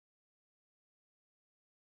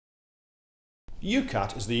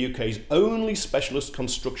UCATT is the UK's only specialist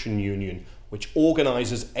construction union which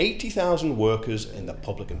organises 80,000 workers in the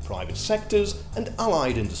public and private sectors and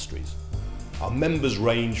allied industries. Our members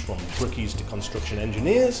range from brickies to construction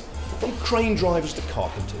engineers, from crane drivers to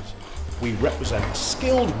carpenters. We represent a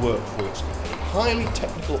skilled workforce in a highly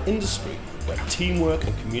technical industry where teamwork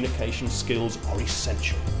and communication skills are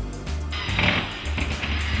essential.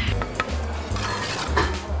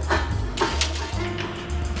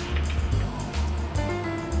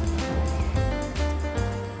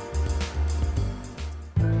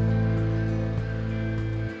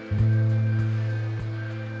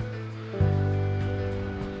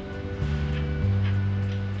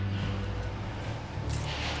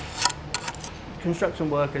 Construction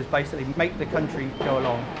workers basically make the country go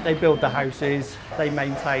along. They build the houses, they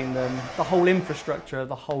maintain them. The whole infrastructure of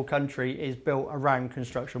the whole country is built around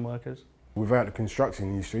construction workers. Without the construction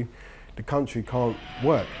industry, the country can't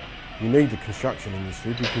work. You need the construction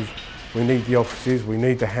industry because we need the offices, we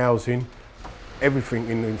need the housing. Everything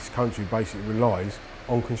in this country basically relies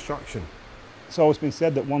on construction. It's always been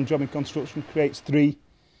said that one job in construction creates 3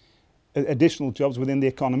 additional jobs within the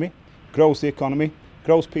economy, grows the economy,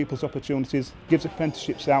 grows people's opportunities, gives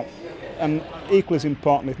apprenticeships out, and equally as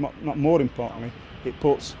importantly, if not more importantly, it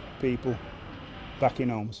puts people back in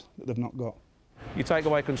homes that they've not got. You take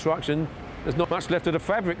away construction, there's not much left of the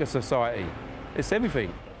fabric of society. It's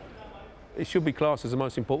everything. It should be classed as the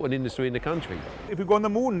most important industry in the country. If we go on the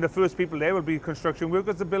moon, the first people there will be construction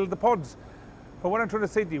workers to build the pods. But what I'm trying to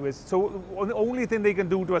say to you is, so the only thing they can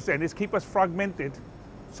do to us then is keep us fragmented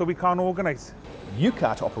so we can't organise.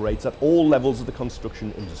 UCATT operates at all levels of the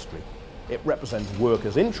construction industry. It represents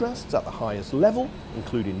workers' interests at the highest level,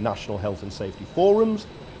 including national health and safety forums,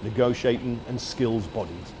 negotiating and skills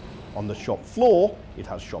bodies. On the shop floor, it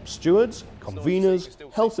has shop stewards, conveners,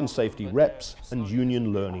 health and safety reps and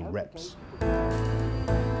union learning reps.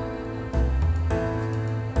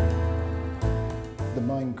 The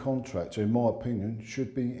main contractor, in my opinion,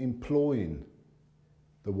 should be employing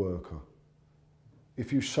the worker.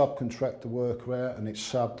 If you subcontract the worker out and it's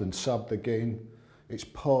subbed and subbed again, it's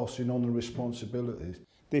passing on the responsibilities.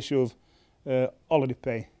 The issue of holiday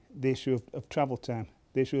pay, the issue of travel time,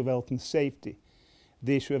 the issue of health and safety,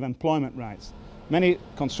 the issue of employment rights. Many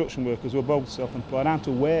construction workers who are both self-employed aren't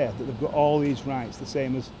aware that they've got all these rights, the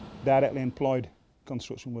same as directly employed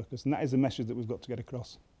construction workers, and that is the message that we've got to get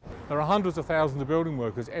across. There are hundreds of thousands of building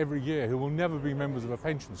workers every year who will never be members of a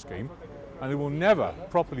pension scheme and who will never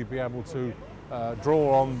properly be able to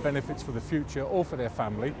draw on benefits for the future or for their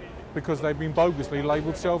family because they've been bogusly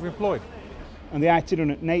labelled self-employed. And the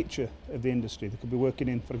itinerant nature of the industry, they could be working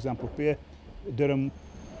in, for example, here, Durham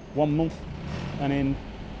 1 month and in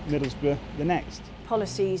Middlesbrough the next.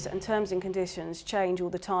 Policies and terms and conditions change all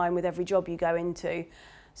the time with every job you go into.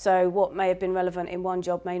 So what may have been relevant in one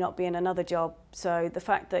job may not be in another job. So the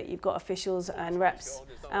fact that you've got officials and reps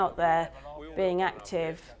out there being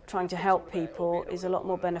active, trying to help people is a lot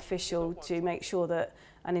more beneficial to make sure that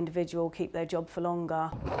an individual keep their job for longer.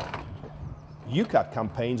 UCATT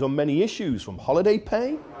campaigns on many issues from holiday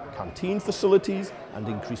pay, canteen facilities and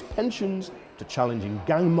increased pensions to challenging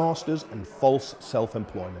gang masters and false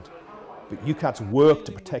self-employment. But UCATT's work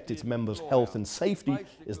to protect its members' health and safety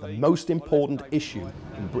is the most important issue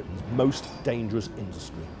in Britain's most dangerous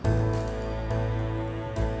industry.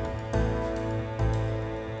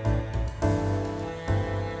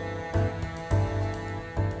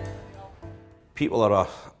 People are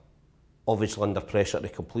obviously under pressure to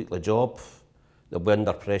complete the job. They'll be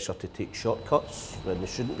under pressure to take shortcuts when they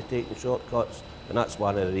shouldn't be taking shortcuts, and that's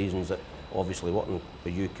one of the reasons that obviously working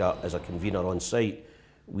with UCATT as a convener on site,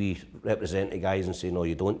 we represent the guys and say, no,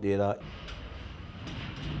 you don't do that.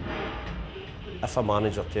 If a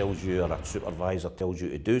manager tells you or a supervisor tells you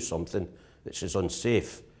to do something that is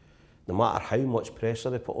unsafe, no matter how much pressure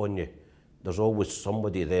they put on you, there's always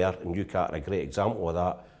somebody there, and UCATT are a great example of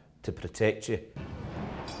that, to protect you.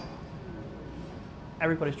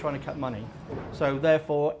 Everybody's trying to cut money. So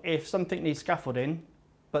therefore, if something needs scaffolding,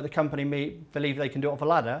 but the company may believe they can do it off a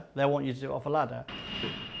ladder, they'll want you to do it off a ladder.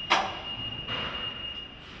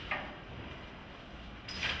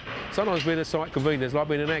 Sometimes being a site convener is like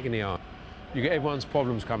being an agony aunt. You get everyone's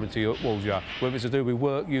problems coming towards you, whether it's to do with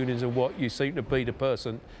work, unions and what, you seem to be the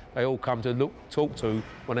person they all come to talk to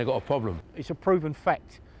when they've got a problem. It's a proven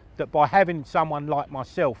fact that by having someone like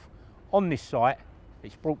myself on this site,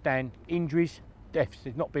 it's brought down injuries, deaths.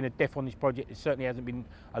 There's not been a death on this project. There certainly hasn't been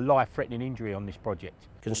a life-threatening injury on this project.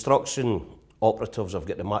 Construction operatives have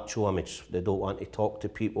got the macho image. They don't want to talk to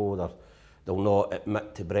people. They'll not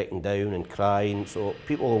admit to breaking down and crying. So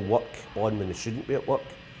people will work on when they shouldn't be at work.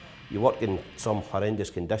 You work in some horrendous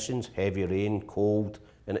conditions, heavy rain, cold,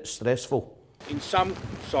 and it's stressful. In some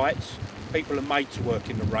sites, people are made to work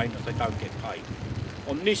in the rain if they don't get paid.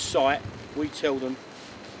 On this site, we tell them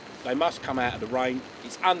they must come out of the rain.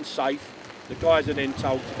 It's unsafe. The guys are then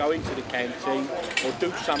told to go into the canteen or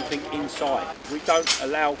do something inside. We don't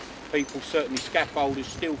allow people, certainly scaffolders,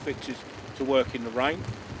 steel fixers, to work in the rain.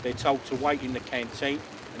 They're told to wait in the canteen,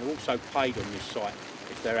 and they're also paid on this site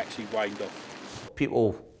if they're actually rained off.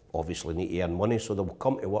 People obviously need to earn money, so they'll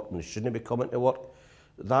come to work when they shouldn't be coming to work.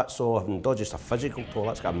 That's all, not just a physical toll,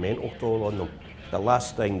 that's got a mental toll on them. The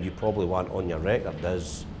last thing you probably want on your record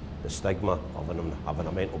is the stigma of them having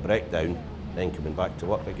a mental breakdown, then coming back to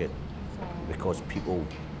work again. Because people,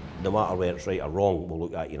 no matter whether it's right or wrong, will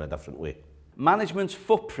look at you in a different way. Management's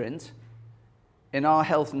footprint in our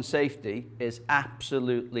health and safety is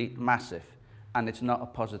absolutely massive, and it's not a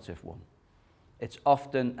positive one. It's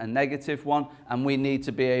often a negative one, and we need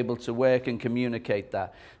to be able to work and communicate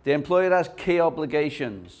that. The employer has key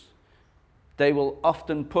obligations. They will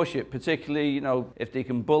often push it, particularly, you know, if they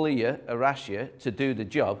can bully you, harass you to do the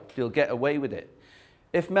job, they'll get away with it.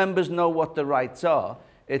 If members know what the rights are,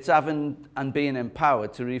 it's having and being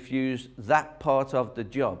empowered to refuse that part of the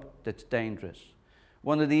job that's dangerous.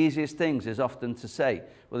 One of the easiest things is often to say,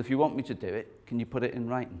 well, if you want me to do it, can you put it in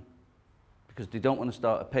writing? Because they don't want to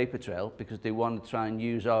start a paper trail, because they want to try and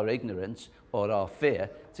use our ignorance or our fear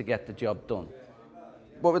to get the job done.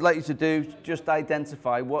 What we'd like you to do is just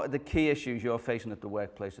identify what are the key issues you're facing at the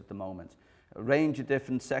workplace at the moment. A range of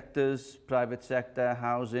different sectors, private sector,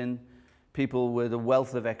 housing, people with a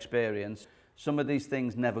wealth of experience. Some of these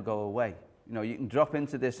things never go away. You know, you can drop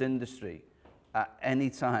into this industry at any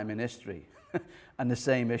time in history and the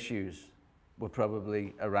same issues were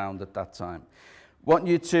probably around at that time. Want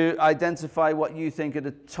you to identify what you think are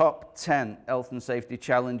the top 10 health and safety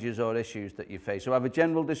challenges or issues that you face. So have a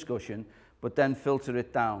general discussion, but then filter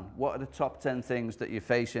it down. What are the top 10 things that you're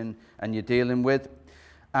facing and you're dealing with?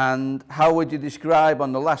 And how would you describe,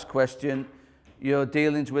 on the last question, your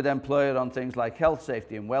dealings with employer on things like health,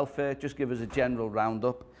 safety and welfare? Just give us a general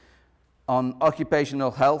roundup. On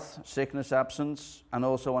occupational health, sickness, absence, and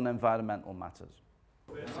also on environmental matters.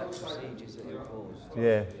 Procedures that are enforced.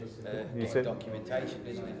 Yeah. You said documentation,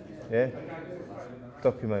 isn't it? Yeah.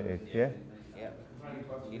 Documented, yeah. Yeah.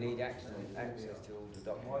 You need access to all the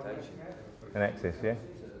documentation. And access, yeah.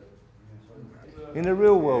 In the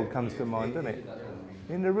real world comes to mind, doesn't it?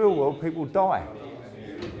 In the real world, people die.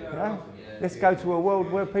 You know? Let's go to a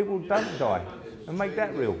world where people don't die and make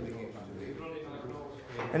that real.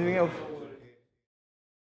 Anything else?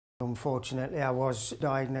 Unfortunately, I was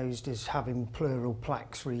diagnosed as having pleural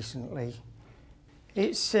plaques recently.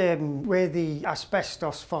 It's where the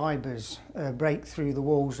asbestos fibres break through the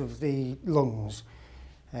walls of the lungs,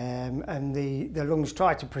 and the lungs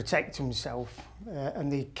try to protect themselves,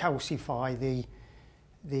 and they calcify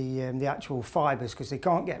the actual fibres because they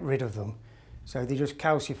can't get rid of them. So they just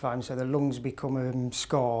calcify them, so the lungs become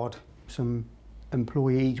scarred. Some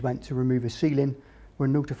employees went to remove a ceiling, were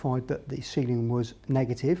notified that the ceiling was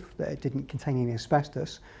negative, that it didn't contain any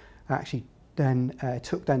asbestos. Actually then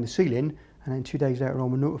took down the ceiling, and then 2 days later on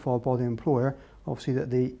were notified by the employer, obviously, that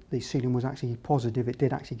the ceiling was actually positive, it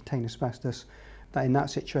did actually contain asbestos. That in that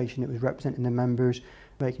situation it was representing the members,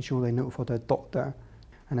 making sure they notified their doctor,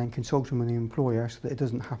 and then consulting with the employer so that it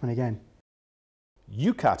doesn't happen again.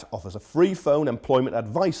 UCATT offers a free phone employment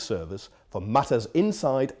advice service for matters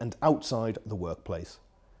inside and outside the workplace.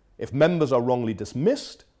 If members are wrongly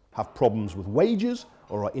dismissed, have problems with wages,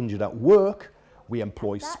 or are injured at work, we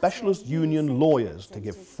employ specialist union lawyers to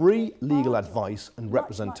give free legal advice and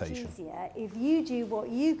representation. Much easier if you do what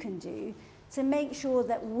you can do to make sure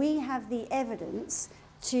that we have the evidence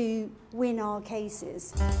to win our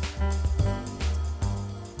cases.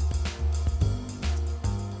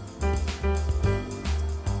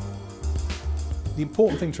 The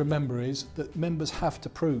important thing to remember is that members have to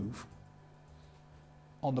prove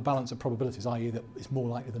on the balance of probabilities, i.e. that it's more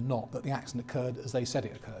likely than not that the accident occurred as they said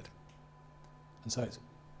it occurred. And so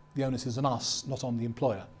the onus is on us, not on the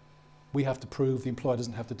employer. We have to prove, the employer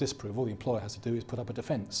doesn't have to disprove. All the employer has to do is put up a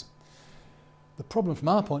defence. The problem from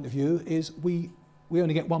our point of view is we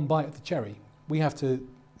only get one bite of the cherry. We have to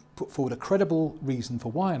put forward a credible reason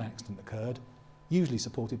for why an accident occurred, usually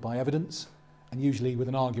supported by evidence, and usually with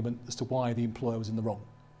an argument as to why the employer was in the wrong.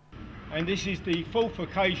 And this is the fourth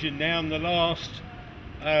occasion now in the last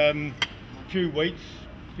few weeks,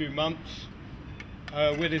 few months,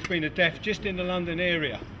 where there's been a death just in the London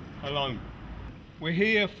area alone. We're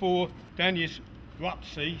here for Daniel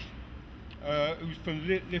Rupsey, who's from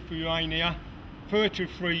Lithuania,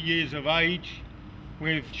 33 years of age,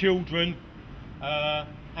 with children,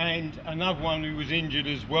 and another one who was injured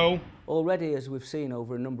as well. Already, as we've seen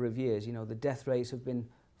over a number of years, you know, the death rates have been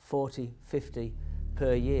 40, 50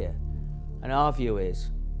 per year. And our view is,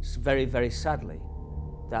 very, very sadly,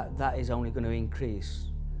 that that is only going to increase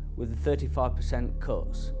with the 35%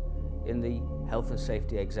 cuts in the Health and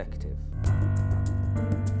Safety Executive.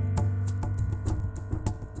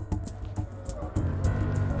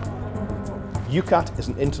 UCATT is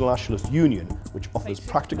an internationalist union which offers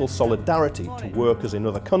practical solidarity to workers in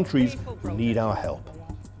other countries who need our help.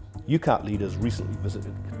 UCATT leaders recently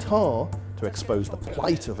visited Qatar to expose the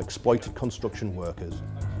plight of exploited construction workers.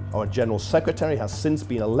 Our General Secretary has since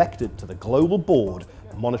been elected to the global board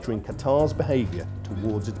monitoring Qatar's behaviour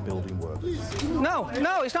towards its building workers. No,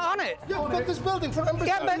 it's not on it. Yeah, but this building for embassy.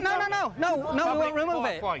 Yeah, but no, we won't remove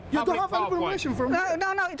it. You don't have any permission from No,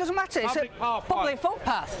 it doesn't matter. It's a public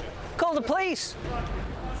footpath. Call the police.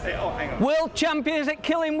 World champions at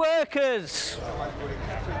killing workers.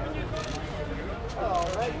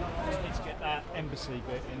 Embassy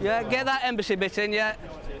bit in. Yeah, get that embassy bit in, yeah.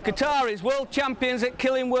 Qataris, world champions at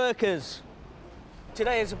killing workers.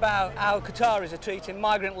 Today is about how Qataris are treating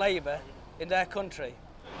migrant labour in their country.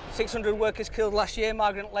 600 workers killed last year,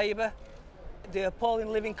 migrant labour. The appalling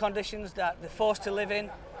living conditions that they're forced to live in,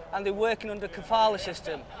 and they're working under a kafala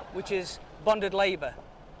system, which is bonded labour.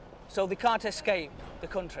 So they can't escape the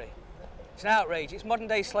country. It's an outrage, it's modern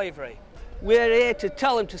day slavery. We're here to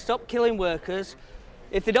tell them to stop killing workers.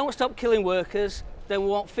 If they don't stop killing workers, then we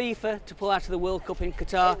want FIFA to pull out of the World Cup in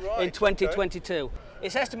Qatar in 2022. Okay.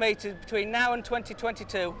 It's estimated between now and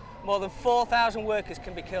 2022, more than 4,000 workers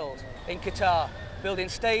can be killed in Qatar, building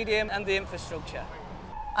stadium and the infrastructure.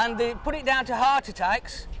 And they put it down to heart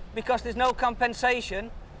attacks because there's no compensation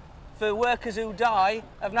for workers who die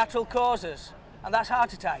of natural causes, and that's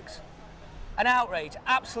heart attacks. An outrage,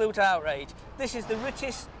 absolute outrage. This is the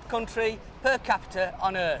richest country per capita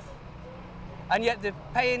on earth. And yet they're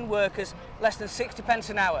paying workers less than 60 pence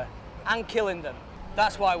an hour and killing them.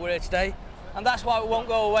 That's why we're here today, and that's why we won't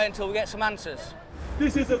go away until we get some answers.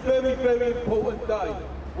 This is a very, very important day,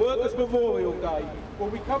 Workers' Memorial Day, where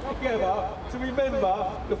we come together to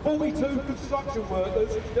remember the 42 construction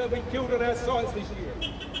workers that have been killed on our sites this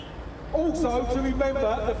year. Also to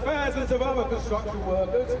remember the thousands of other construction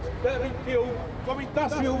workers that have been killed from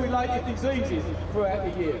industrial-related diseases throughout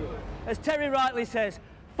the year. As Terry rightly says,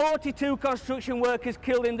 42 construction workers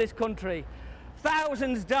killed in this country.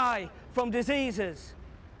 Thousands die from diseases.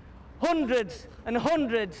 Hundreds and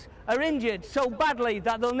hundreds are injured so badly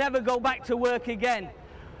that they'll never go back to work again.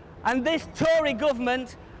 And this Tory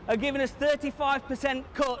government are giving us 35%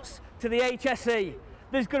 cuts to the HSE.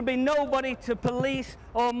 There's going to be nobody to police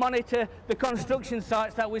or monitor the construction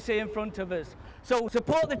sites that we see in front of us. So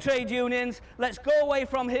support the trade unions. Let's go away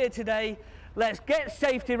from here today. Let's get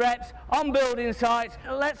safety reps on building sites.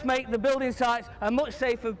 Let's make the building sites a much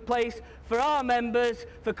safer place for our members,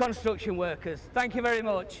 for construction workers. Thank you very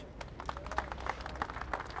much.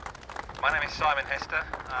 My name is Simon Hester.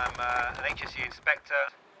 I'm an HSE inspector.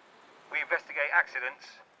 We investigate accidents,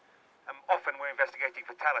 and often we're investigating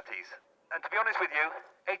fatalities. And to be honest with you,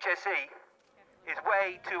 HSE is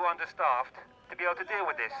way too understaffed to be able to deal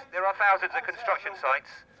with this. There are thousands of construction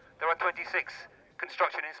sites. There are 26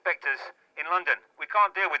 construction inspectors in London. We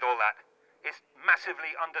can't deal with all that. It's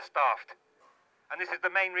massively understaffed. And this is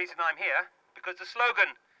the main reason I'm here, because the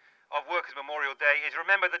slogan of Workers' Memorial Day is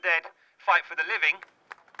remember the dead, fight for the living.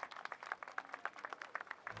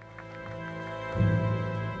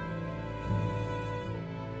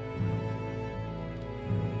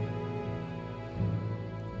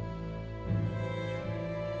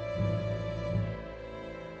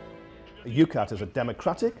 UCATT is a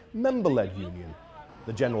democratic, member-led union.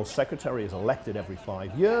 The General Secretary is elected every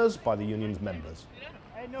 5 years by the union's members.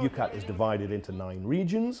 UCATT is divided into 9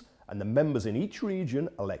 regions, and the members in each region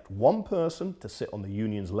elect one person to sit on the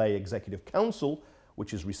union's lay executive council,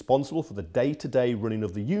 which is responsible for the day-to-day running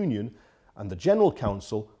of the union, and the General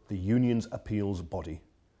Council, the union's appeals body.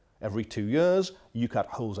 Every 2 years, UCATT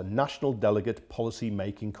holds a national delegate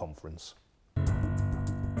policy-making conference.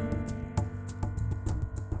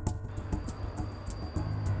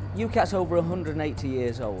 UCATT's over 180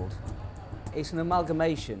 years old. It's an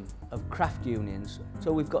amalgamation of craft unions,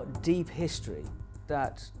 so we've got deep history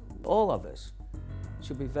that all of us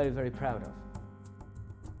should be very, very proud of.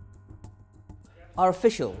 Our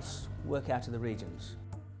officials work out of the regions.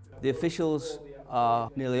 The officials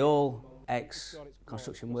are nearly all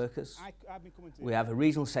ex-construction workers. We have a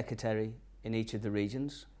regional secretary in each of the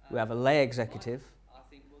regions. We have a lay executive.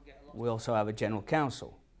 We also have a general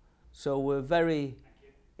council. So we're very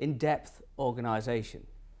in-depth organisation,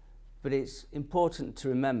 but it's important to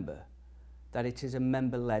remember that it is a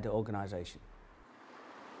member-led organisation.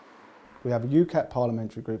 We have a UCATT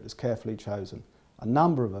parliamentary group that's carefully chosen. A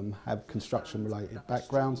number of them have construction-related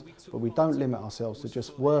backgrounds, but we don't limit ourselves to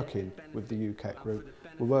just working with the UCATT group.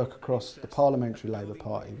 We work across the Parliamentary Labour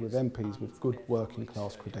Party with MPs with good working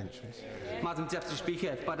class credentials. Madam Deputy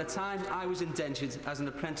Speaker, by the time I was indentured as an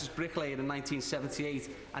apprentice bricklayer in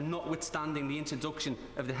 1978, and notwithstanding the introduction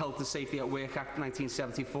of the Health and Safety at Work Act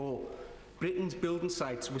 1974, Britain's building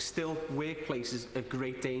sites were still workplaces of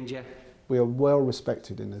great danger. We are well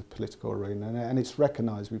respected in the political arena, and it's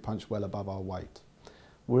recognised we punch well above our weight.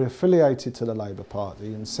 We're affiliated to the Labour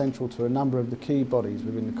Party and central to a number of the key bodies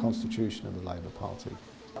within the constitution of the Labour Party.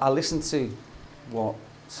 I listened to what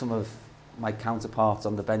some of my counterparts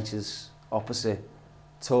on the benches opposite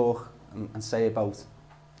talk and say about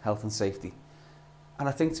health and safety. And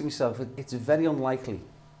I think to myself, it's very unlikely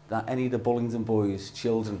that any of the Bullingdon boys'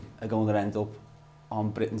 children are going to end up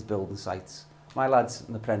on Britain's building sites. My lad's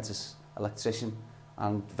an apprentice electrician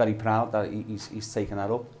and very proud that he's taken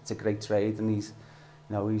that up. It's a great trade, and he's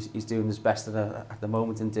doing his best at the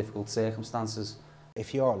moment in difficult circumstances.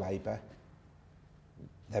 If you're Labour,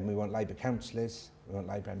 then we want Labour councillors, we want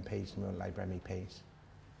Labour MPs, and we want Labour MEPs,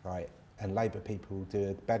 right? And Labour people will do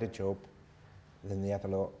a better job than the other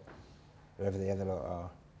lot, whoever the other lot are,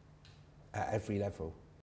 at every level.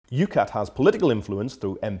 UCATT has political influence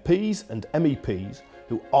through MPs and MEPs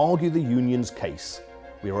who argue the union's case.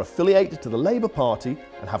 We are affiliated to the Labour Party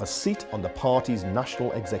and have a seat on the party's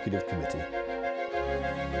National Executive Committee.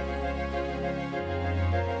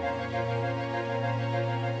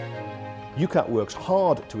 UCATT works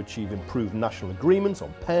hard to achieve improved national agreements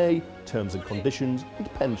on pay, terms and conditions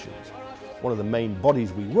and pensions. One of the main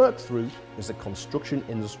bodies we work through is the Construction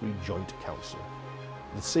Industry Joint Council.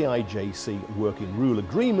 The CIJC Working Rule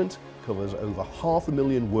Agreement covers over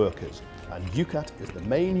 500,000 workers, and UCATT is the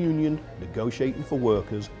main union negotiating for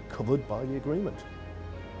workers covered by the agreement.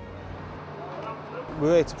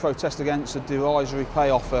 We're here to protest against the derisory pay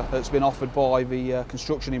offer that's been offered by the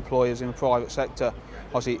construction employers in the private sector.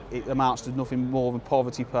 Obviously, it amounts to nothing more than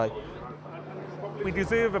poverty pay. We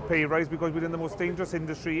deserve a pay rise because we're in the most dangerous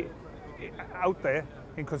industry out there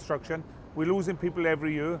in construction. We're losing people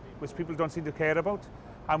every year, which people don't seem to care about,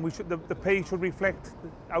 and the pay should reflect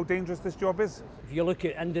how dangerous this job is. If you look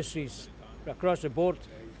at industries across the board,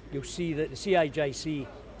 you'll see that the CIJC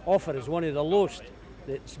offer is one of the lowest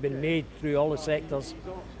that's been made through all the sectors,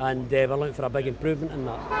 and we're looking for a big improvement in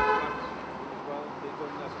that.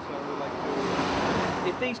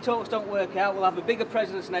 If these talks don't work out, we'll have a bigger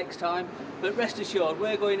presence next time, but rest assured,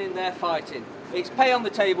 we're going in there fighting. It's pay on the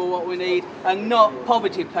table what we need, and not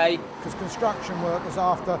poverty pay. Because construction workers,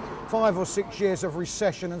 after 5 or 6 years of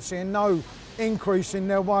recession and seeing no increase in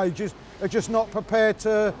their wages, are just not prepared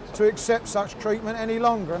to accept such treatment any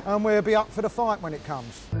longer, and we'll be up for the fight when it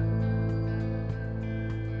comes.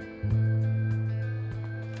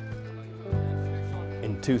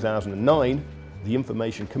 In 2009, the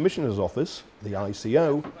Information Commissioner's Office, the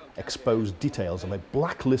ICO, exposed details of a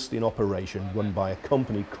blacklisting operation run by a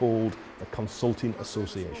company called the Consulting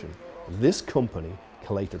Association. This company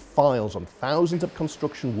collated files on thousands of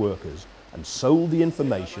construction workers and sold the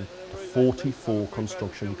information to 44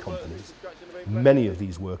 construction companies. Many of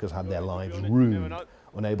these workers had their lives ruined,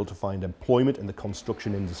 unable to find employment in the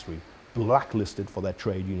construction industry, blacklisted for their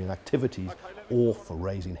trade union activities or for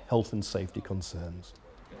raising health and safety concerns.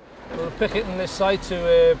 We're picketing this site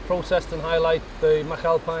to protest and highlight the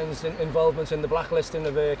McAlpine's involvement in the blacklisting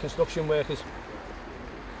of construction workers.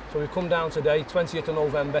 So we've come down today, 20th of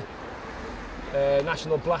November,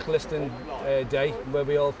 National Blacklisting Day, where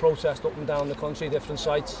we all protest up and down the country, different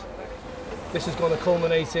sites. This is going to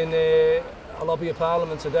culminate in a lobby of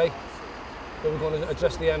Parliament today, where we're going to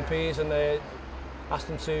address the MPs and ask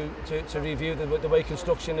them to review the way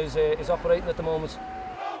construction is operating at the moment.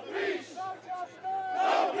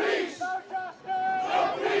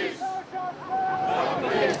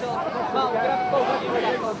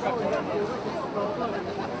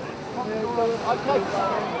 Okay,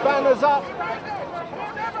 banners up.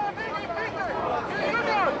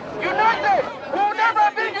 United will never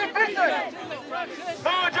be efficient.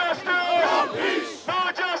 No justice. No peace.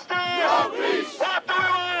 No justice. No peace. What do we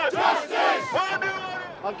want? Justice. What do we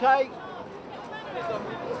want? Okay.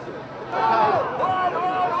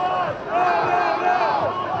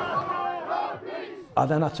 I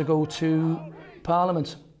then had to go to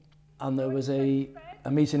Parliament, and there was a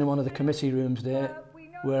meeting in one of the committee rooms there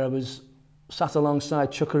where I was sat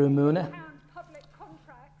alongside Chuka Umuna,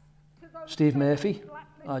 Steve Murphy,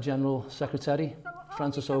 our General Secretary,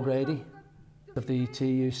 Francis O'Grady of the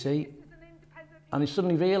TUC, and he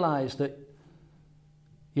suddenly realised that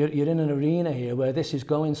You're in an arena here where this is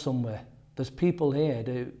going somewhere. There's people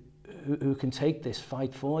here who can take this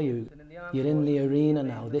fight for you. You're in the arena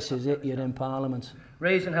now. This is it. You're in Parliament.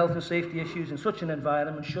 Raising health and safety issues in such an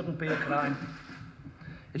environment shouldn't be a crime.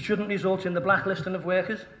 It shouldn't result in the blacklisting of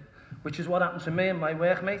workers, which is what happened to me and my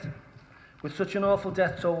workmate. With such an awful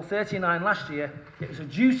death toll, 39 last year, it is a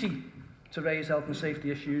duty to raise health and safety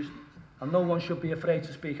issues, and no one should be afraid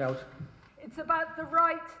to speak out. It's about the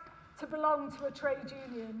right to belong to a trade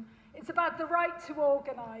union. It's about the right to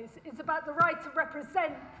organise. It's about the right to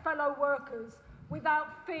represent fellow workers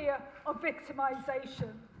without fear of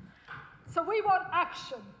victimisation. So we want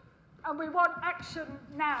action, and we want action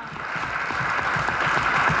now.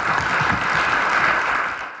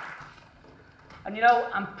 And you know,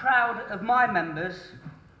 I'm proud of my members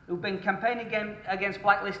who've been campaigning against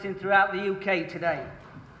blacklisting throughout the UK today.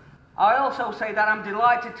 I also say that I'm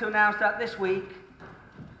delighted to announce that this week,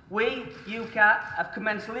 we, UCATT, have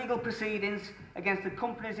commenced legal proceedings against the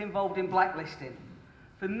companies involved in blacklisting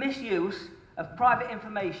for misuse of private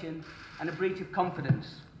information and a breach of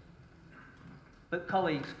confidence. But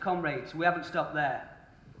colleagues, comrades, we haven't stopped there.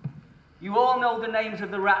 You all know the names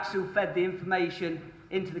of the rats who fed the information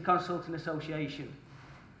into the Consulting Association.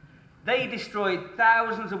 They destroyed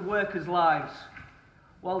thousands of workers' lives.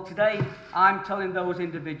 Well, today, I'm telling those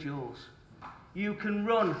individuals, you can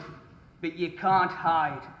run, but you can't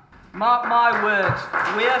hide. Mark my words,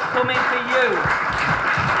 we are coming for you.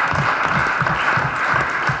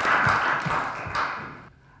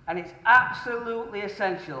 And it's absolutely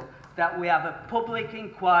essential that we have a public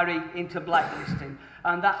inquiry into blacklisting,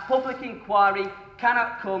 and that public inquiry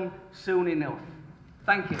cannot come soon enough.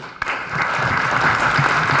 Thank you.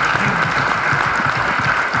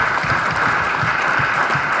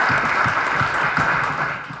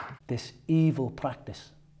 This evil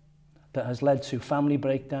practice that has led to family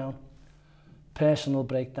breakdown, personal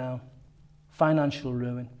breakdown, financial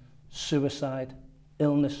ruin, suicide,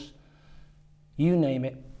 illness, you name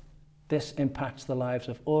it, this impacts the lives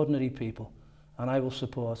of ordinary people, and I will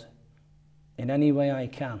support in any way I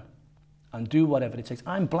can and do whatever it takes.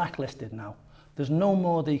 I'm blacklisted now. There's no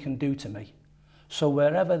more they can do to me. So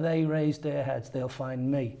wherever they raise their heads, they'll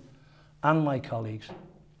find me and my colleagues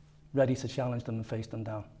ready to challenge them and face them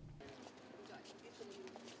down.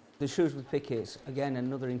 The Shrewsbury Pickets, again,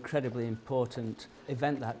 another incredibly important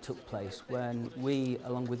event that took place when we,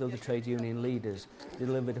 along with other trade union leaders,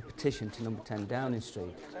 delivered a petition to number 10 Downing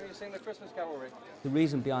Street. Have you seen the Christmas cavalry? The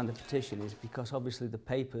reason behind the petition is because obviously the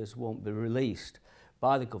papers won't be released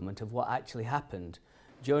by the government of what actually happened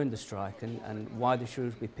during the strike and why the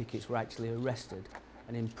Shrewsbury Pickets were actually arrested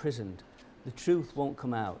and imprisoned. The truth won't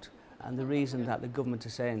come out, and the reason that the government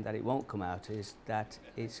is saying that it won't come out is that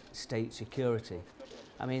it's state security.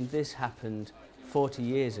 I mean, this happened 40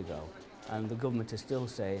 years ago, and the government is still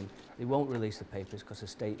saying they won't release the papers because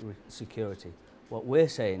of state security. What we're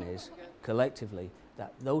saying is, collectively,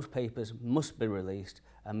 that those papers must be released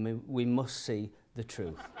and we must see the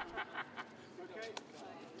truth.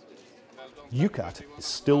 UCATT is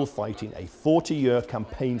still fighting a 40-year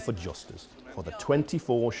campaign for justice for the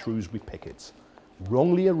 24 Shrewsbury Pickets,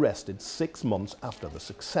 wrongly arrested 6 months after the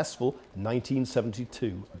successful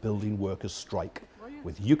 1972 building workers' strike,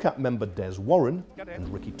 with UCATT member Des Warren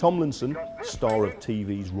and Ricky Tomlinson, star of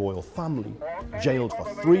TV's Royal Family, jailed for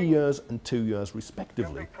 3 years and 2 years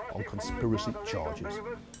respectively on conspiracy charges.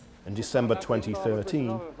 In December 2013,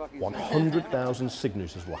 100,000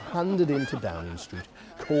 signatures were handed in to Downing Street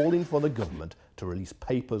calling for the government to release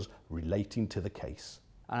papers relating to the case.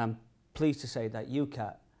 And I'm pleased to say that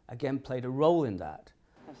UCATT again played a role in that,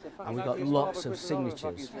 and we got lots of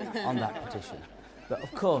signatures on that petition. But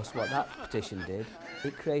of course what that petition did,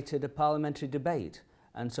 it created a parliamentary debate,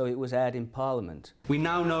 and so it was aired in Parliament. We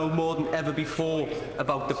now know more than ever before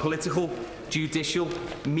about the political, judicial,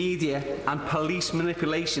 media and police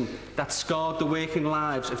manipulation that scarred the working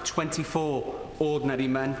lives of 24 ordinary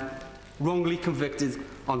men, wrongly convicted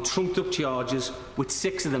on trumped-up charges, with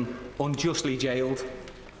 6 of them unjustly jailed.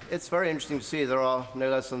 It's very interesting to see there are no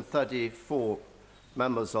less than 34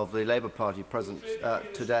 members of the Labour Party present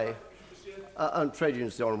today. And trade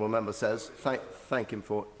unions, the honourable member says, thank him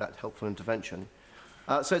for that helpful intervention.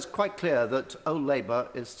 So it's quite clear that old Labour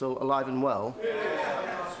is still alive and well,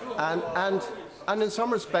 and in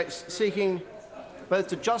some respects seeking both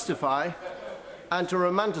to justify and to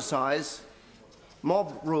romanticise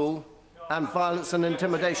mob rule and violence and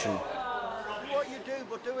intimidation. Do what you do,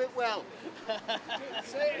 but do it well.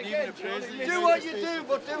 Say it again, Johnny. Do what you do,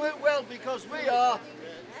 but do it well, because we are,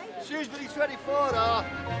 Shrewsbury 24 are.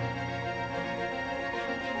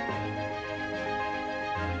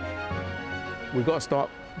 We've got to start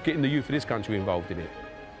getting the youth of this country involved in it.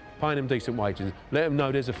 paying them decent wages, let them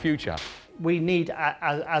know there's a future. We need,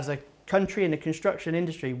 as a country in the construction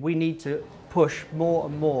industry, we need to push more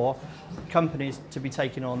and more companies to be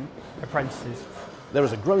taking on apprentices. There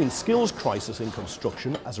is a growing skills crisis in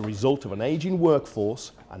construction as a result of an ageing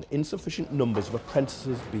workforce and insufficient numbers of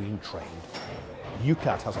apprentices being trained.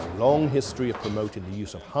 UCATT has a long history of promoting the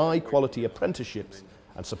use of high-quality apprenticeships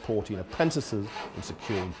and supporting apprentices in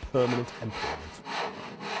securing permanent employment.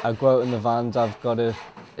 I go out in the vans, I've got a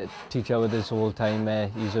teacher with us all the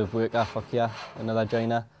time, he's a work ethic here, another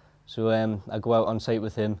joiner. So I go out on site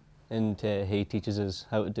with him and he teaches us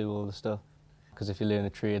how to do all the stuff. Because if you learn a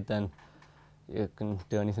trade then you can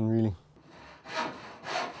do anything really.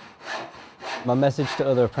 My message to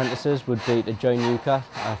other apprentices would be to join UCATT.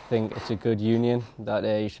 I think it's a good union that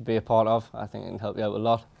you should be a part of. I think it can help you out a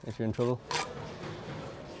lot if you're in trouble.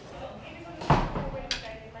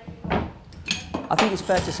 I think it's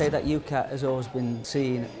fair to say that UCATT has always been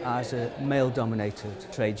seen as a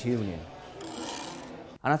male-dominated trades union.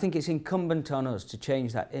 And I think it's incumbent on us to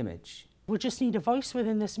change that image. We just need a voice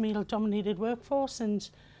within this male-dominated workforce, and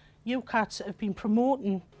UCATT have been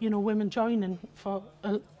promoting, women joining for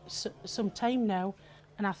some time now.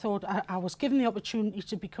 And I thought I was given the opportunity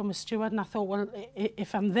to become a steward, and I thought, well,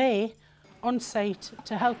 if I'm there on site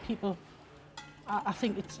to help people, I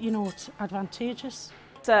think it's, it's advantageous.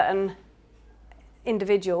 Certain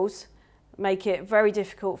individuals make it very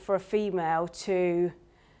difficult for a female to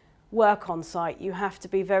work on site. You have to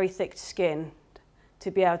be very thick-skinned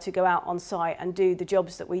to be able to go out on site and do the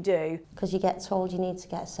jobs that we do. Because you get told you need to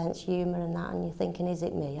get a sense of humour and that, and you're thinking, is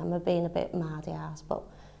it me? Am I being a bit mardy-ass? But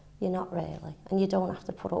you're not really. And you don't have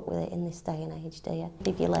to put up with it in this day and age, do you?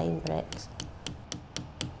 If you're laying bricks.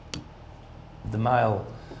 The male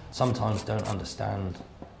sometimes don't understand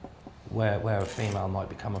where a female might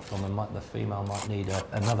be coming from, and the female might need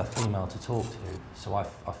another female to talk to. So I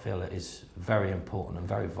feel it is very important and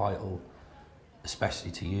very vital,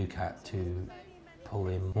 especially to UCATT, to pull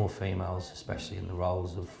in more females, especially in the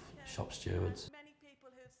roles of shop stewards.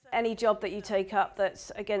 Any job that you take up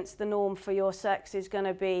that's against the norm for your sex is going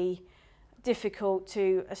to be difficult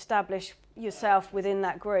to establish yourself within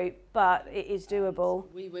that group, but it is doable.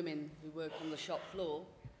 We women who work on the shop floor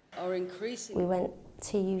are increasing. We went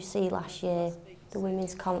to UC last year, the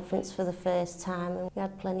women's conference for the first time, and we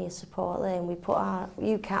had plenty of support there, and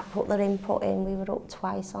UCATT put their input in. We were up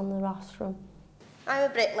twice on the rostrum. I'm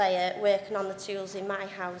a bricklayer working on the tools in my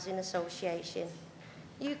housing association.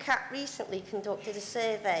 UCATT recently conducted a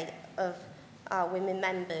survey of our women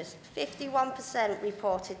members. 51%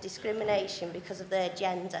 reported discrimination because of their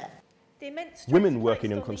gender. Women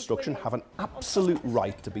working in construction have an absolute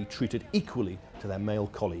right to be treated equally to their male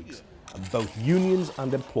colleagues, and both unions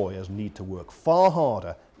and employers need to work far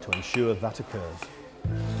harder to ensure that occurs.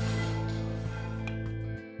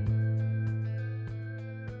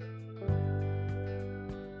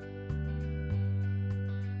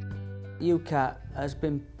 UCATT has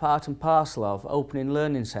been part and parcel of opening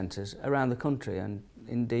learning centres around the country, and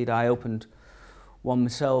indeed I opened one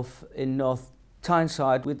myself in North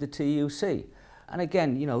Tyneside with the TUC. And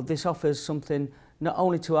again, this offers something not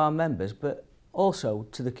only to our members but also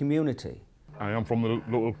to the community. I am from the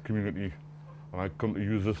local community and I come to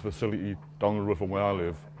use this facility down the road from where I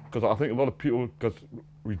live, because I think a lot of people get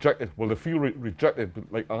rejected. Well, they feel rejected,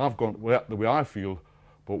 but like I've gone the way I feel,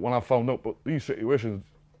 but when I found out about these situations,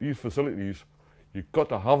 these facilities, you've got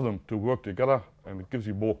to have them to work together, and it gives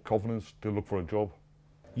you more confidence to look for a job.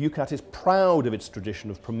 UCATT is proud of its tradition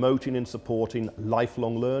of promoting and supporting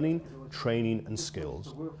lifelong learning, training and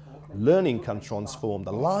skills. Learning can transform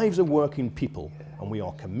the lives of working people, and we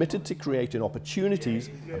are committed to creating opportunities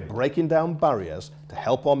and breaking down barriers to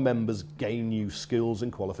help our members gain new skills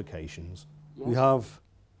and qualifications. We have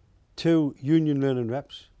 2 union learning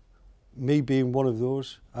reps, me being one of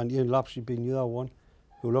those and Ian Lapsley being the other one,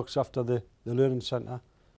 who looks after the learning centre.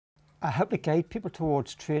 I help to guide people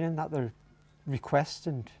towards training that they request,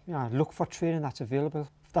 and look for training that's available,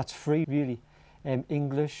 that's free really.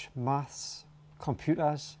 English, maths,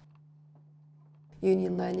 computers.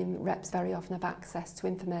 Union learning reps very often have access to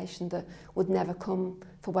information that would never come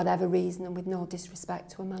for whatever reason, and with no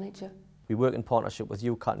disrespect to a manager. We work in partnership with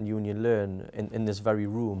UCATT and Union Learn in this very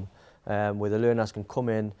room, where the learners can come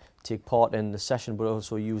in, take part in the session but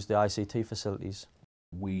also use the ICT facilities.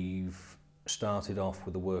 We've started off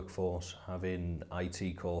with the workforce having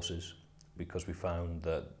IT courses because we found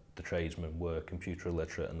that the tradesmen were computer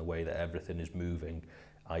illiterate, and the way that everything is moving,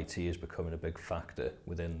 IT is becoming a big factor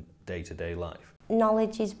within day-to-day life.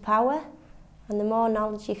 Knowledge is power, and the more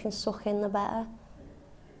knowledge you can suck in, the better.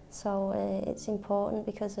 So it's important,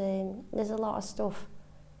 because there's a lot of stuff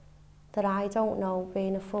that I don't know,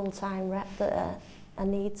 being a full-time rep, that I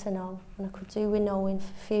need to know, and I could do with knowing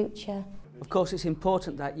for future. Of course, it's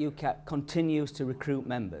important that UCATT continues to recruit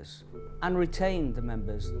members and retain the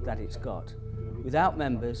members that it's got. Without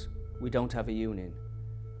members, we don't have a union.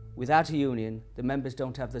 Without a union, the members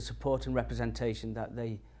don't have the support and representation that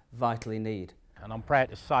they vitally need. And I'm proud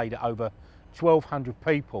to say that over 1,200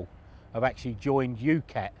 people have actually joined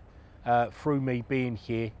UCATT through me being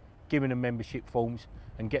here, giving them membership forms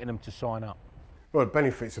and getting them to sign up. Well, the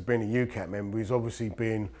benefits of being a UCATT member is obviously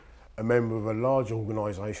being a member of a large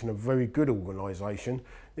organisation, a very good organisation,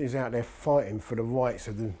 that is out there fighting for the rights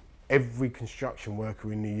of every construction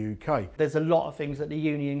worker in the UK. There's a lot of things that the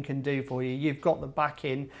union can do for you. You've got the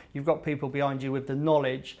backing, you've got people behind you with the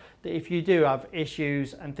knowledge that if you do have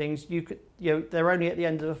issues and things, they're only at the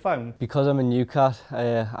end of the phone. Because I'm in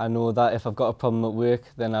UCATT, I know that if I've got a problem at work,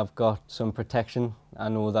 then I've got some protection. I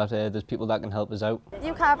know that there's people that can help us out.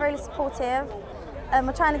 UCATT are really supportive.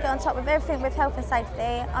 We're trying to get on top of everything with health and safety.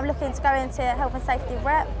 I'm looking to go into health and safety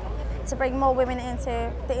rep to bring more women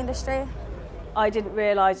into the industry. I didn't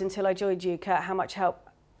realise until I joined UCATT how much help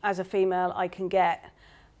as a female I can get.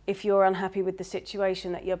 If you're unhappy with the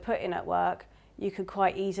situation that you're put in at work, you could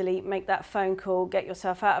quite easily make that phone call, get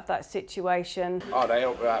yourself out of that situation. Oh, they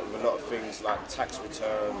help you out with a lot of things like tax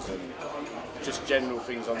returns and just general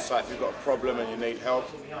things on site. If you've got a problem and you need help,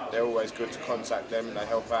 they're always good to contact them and they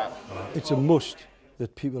help out. It's a must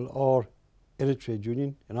that people are in a trade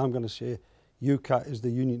union, and I'm going to say UCATT is the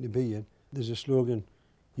union to be in. There's a slogan,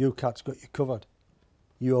 UCATT's got you covered.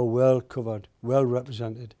 You are well covered, well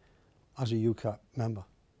represented as a UCATT member.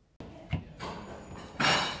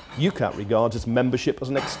 UCATT regards its membership as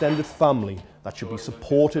an extended family that should be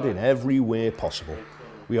supported in every way possible.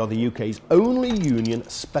 We are the UK's only union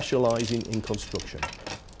specialising in construction.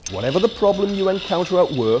 Whatever the problem you encounter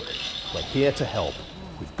at work, we're here to help.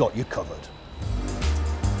 We've got you covered.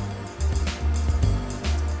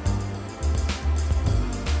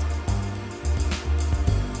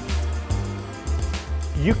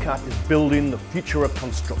 UCATT is building the future of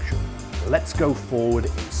construction. Let's go forward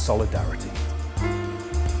in solidarity.